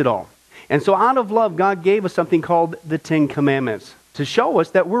already knows it all. And so out of love, God gave us something called the 10 Commandments to show us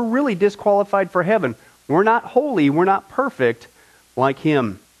that we're really disqualified for heaven. We're not holy. We're not perfect like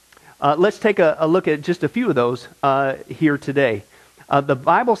Him. Let's take a look at just a few of those here today. The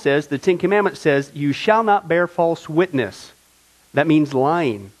Bible says, the 10 Commandments says, you shall not bear false witness. That means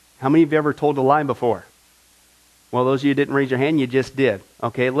lying. How many of you ever told a lie before? Well, those of you who didn't raise your hand, you just did.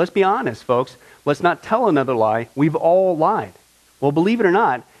 Okay, let's be honest, folks. Let's not tell another lie. We've all lied. Well, believe it or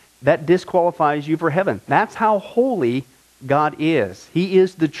not, that disqualifies you for heaven. That's how holy God is. He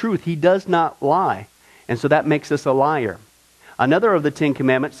is the truth. He does not lie. And so that makes us a liar. Another of the 10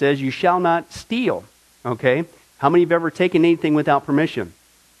 Commandments says, you shall not steal. Okay? How many have ever taken anything without permission?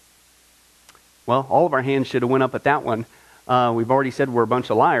 Well, all of our hands should have went up at that one. We've already said we're a bunch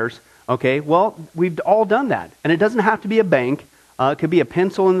of liars. Okay, well, we've all done that. And it doesn't have to be a bank. It could be a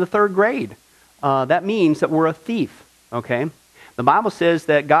pencil in the 3rd grade. That means that we're a thief. Okay? The Bible says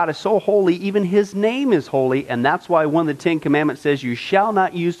that God is so holy, even His name is holy, and that's why one of the 10 Commandments says, you shall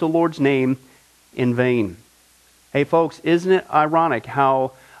not use the Lord's name in vain. Hey, folks, isn't it ironic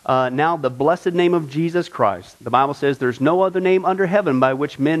how now the blessed name of Jesus Christ, the Bible says there's no other name under heaven by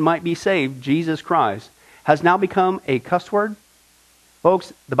which men might be saved, Jesus Christ, has now become a cuss word?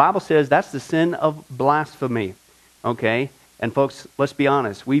 Folks, the Bible says that's the sin of blasphemy. Okay? And folks, let's be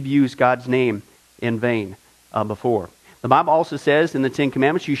honest. We've used God's name in vain before. The Bible also says in the 10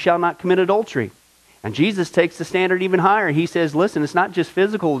 Commandments, you shall not commit adultery. And Jesus takes the standard even higher. He says, listen, it's not just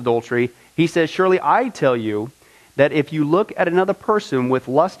physical adultery. He says, surely I tell you that if you look at another person with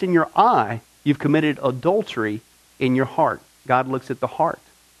lust in your eye, you've committed adultery in your heart. God looks at the heart.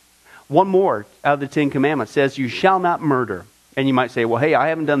 One more out of the 10 Commandments says, you shall not murder. And you might say, well, hey, I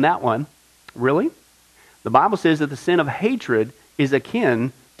haven't done that one. Really? The Bible says that the sin of hatred is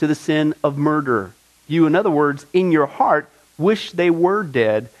akin to the sin of murder. You, in other words, in your heart, wish they were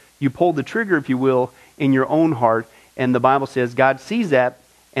dead. You pulled the trigger, if you will, in your own heart. And the Bible says God sees that,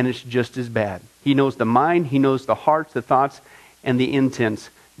 and it's just as bad. He knows the mind, He knows the hearts, the thoughts, and the intents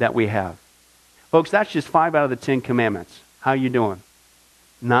that we have. Folks, that's just 5 out of the 10 Commandments. How you doing?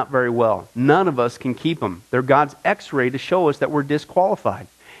 Not very well. None of us can keep them. They're God's x-ray to show us that we're disqualified.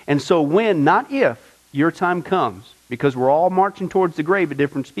 And so when, not if, your time comes, because we're all marching towards the grave at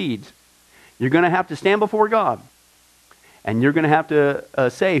different speeds, you're going to have to stand before God. And you're going to have to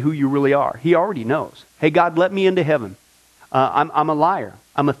say who you really are. He already knows. Hey, God, let me into heaven. I'm a liar.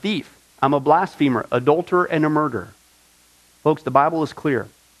 I'm a thief. I'm a blasphemer, adulterer, and a murderer. Folks, the Bible is clear.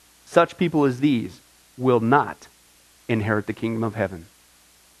 Such people as these will not inherit the kingdom of heaven.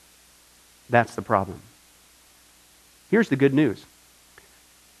 That's the problem. Here's the good news.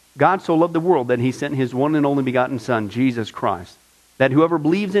 God so loved the world that He sent His one and only begotten Son, Jesus Christ, that whoever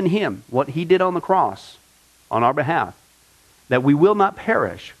believes in Him, what He did on the cross on our behalf, that we will not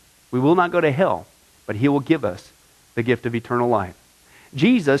perish, we will not go to hell, but He will give us the gift of eternal life.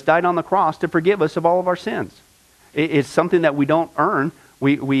 Jesus died on the cross to forgive us of all of our sins. It's something that we don't earn.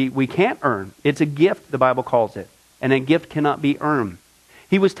 We can't earn. It's a gift, the Bible calls it. And a gift cannot be earned.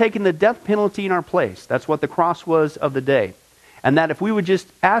 He was taking the death penalty in our place. That's what the cross was of the day. And that if we would just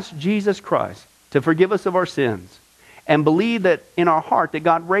ask Jesus Christ to forgive us of our sins and believe that in our heart that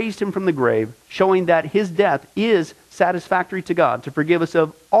God raised him from the grave, showing that his death is satisfactory to God to forgive us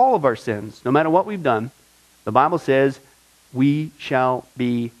of all of our sins, no matter what we've done, the Bible says we shall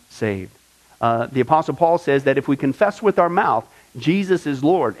be saved. The Apostle Paul says that if we confess with our mouth Jesus is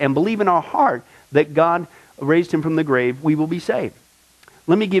Lord and believe in our heart that God raised him from the grave, we will be saved.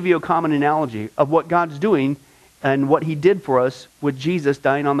 Let me give you a common analogy of what God's doing and what he did for us with Jesus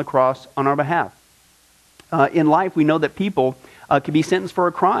dying on the cross on our behalf. In life, we know that people can be sentenced for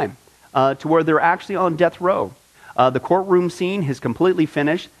a crime to where they're actually on death row. The courtroom scene is completely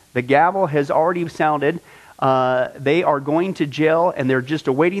finished. The gavel has already sounded. They are going to jail, and they're just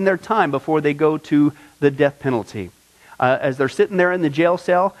awaiting their time before they go to the death penalty. As they're sitting there in the jail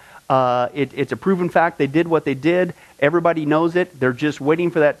cell, it's a proven fact they did what they did. Everybody knows it. They're just waiting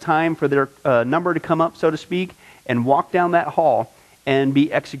for that time for their number to come up, so to speak, and walk down that hall and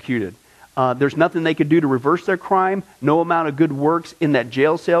be executed. There's nothing they could do to reverse their crime. No amount of good works in that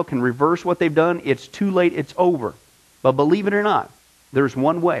jail cell can reverse what they've done. It's too late. It's over. But believe it or not, there's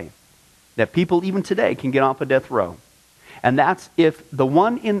one way that people even today can get off of death row. And that's if the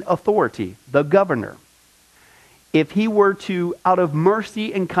one in authority, the governor, if he were to, out of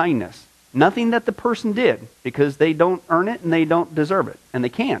mercy and kindness, nothing that the person did, because they don't earn it and they don't deserve it, and they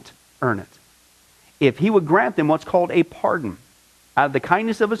can't earn it, if he would grant them what's called a pardon, out of the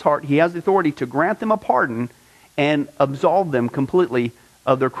kindness of his heart, he has the authority to grant them a pardon and absolve them completely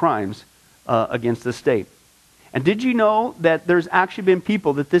of their crimes against the state. And did you know that there's actually been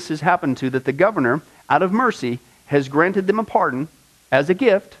people that this has happened to, that the governor, out of mercy, has granted them a pardon as a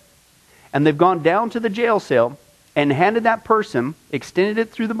gift, and they've gone down to the jail cell and handed that person, extended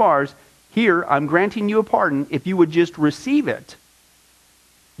it through the bars, here, I'm granting you a pardon. If you would just receive it,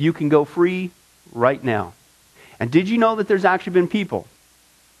 you can go free right now. And did you know that there's actually been people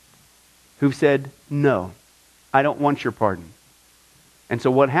who've said, no, I don't want your pardon. And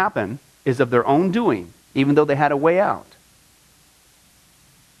so what happened is of their own doing, even though they had a way out,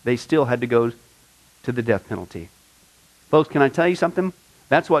 they still had to go to the death penalty. Folks, can I tell you something?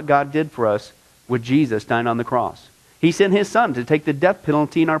 That's what God did for us with Jesus dying on the cross. He sent his son to take the death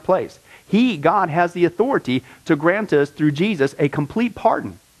penalty in our place. God has the authority to grant us through Jesus a complete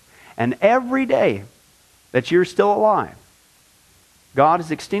pardon. And every day that you're still alive, God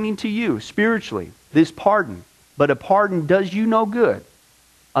is extending to you spiritually this pardon. But a pardon does you no good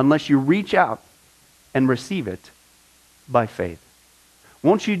unless you reach out and receive it by faith.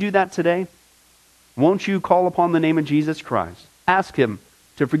 Won't you do that today? Won't you call upon the name of Jesus Christ? Ask him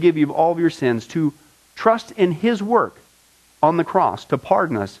to forgive you of all of your sins, to trust in his work on the cross to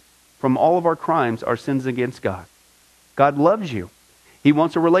pardon us from all of our crimes, our sins against God. God loves you. He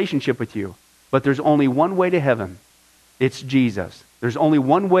wants a relationship with you. But there's only one way to heaven. It's Jesus. There's only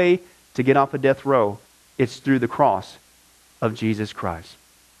one way to get off of death row. It's through the cross of Jesus Christ.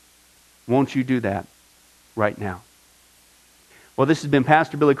 Won't you do that right now? Well, this has been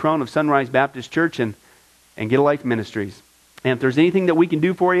Pastor Billy Crone of Sunrise Baptist Church and Get a Life Ministries. And if there's anything that we can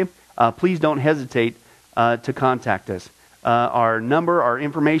do for you, please don't hesitate to contact us. Our number, our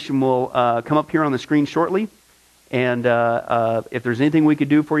information will come up here on the screen shortly. And if there's anything we could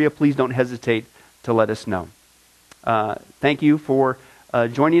do for you, please don't hesitate to let us know. Thank you for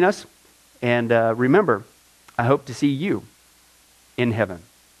joining us. And remember, I hope to see you in heaven.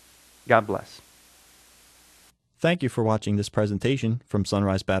 God bless. Thank you for watching this presentation from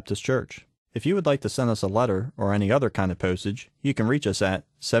Sunrise Baptist Church. If you would like to send us a letter or any other kind of postage, you can reach us at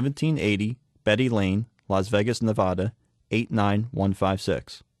 1780 Betty Lane, Las Vegas, Nevada,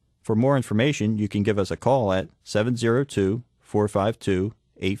 89156. For more information, you can give us a call at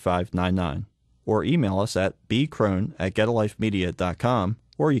 702-452-8599 or email us at bcrone@getalifemedia.com,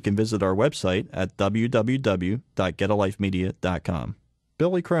 or you can visit our website at www.getalifemedia.com.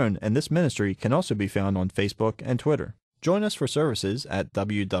 Billy Crone and this ministry can also be found on Facebook and Twitter. Join us for services at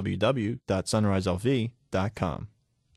www.sunriselv.com.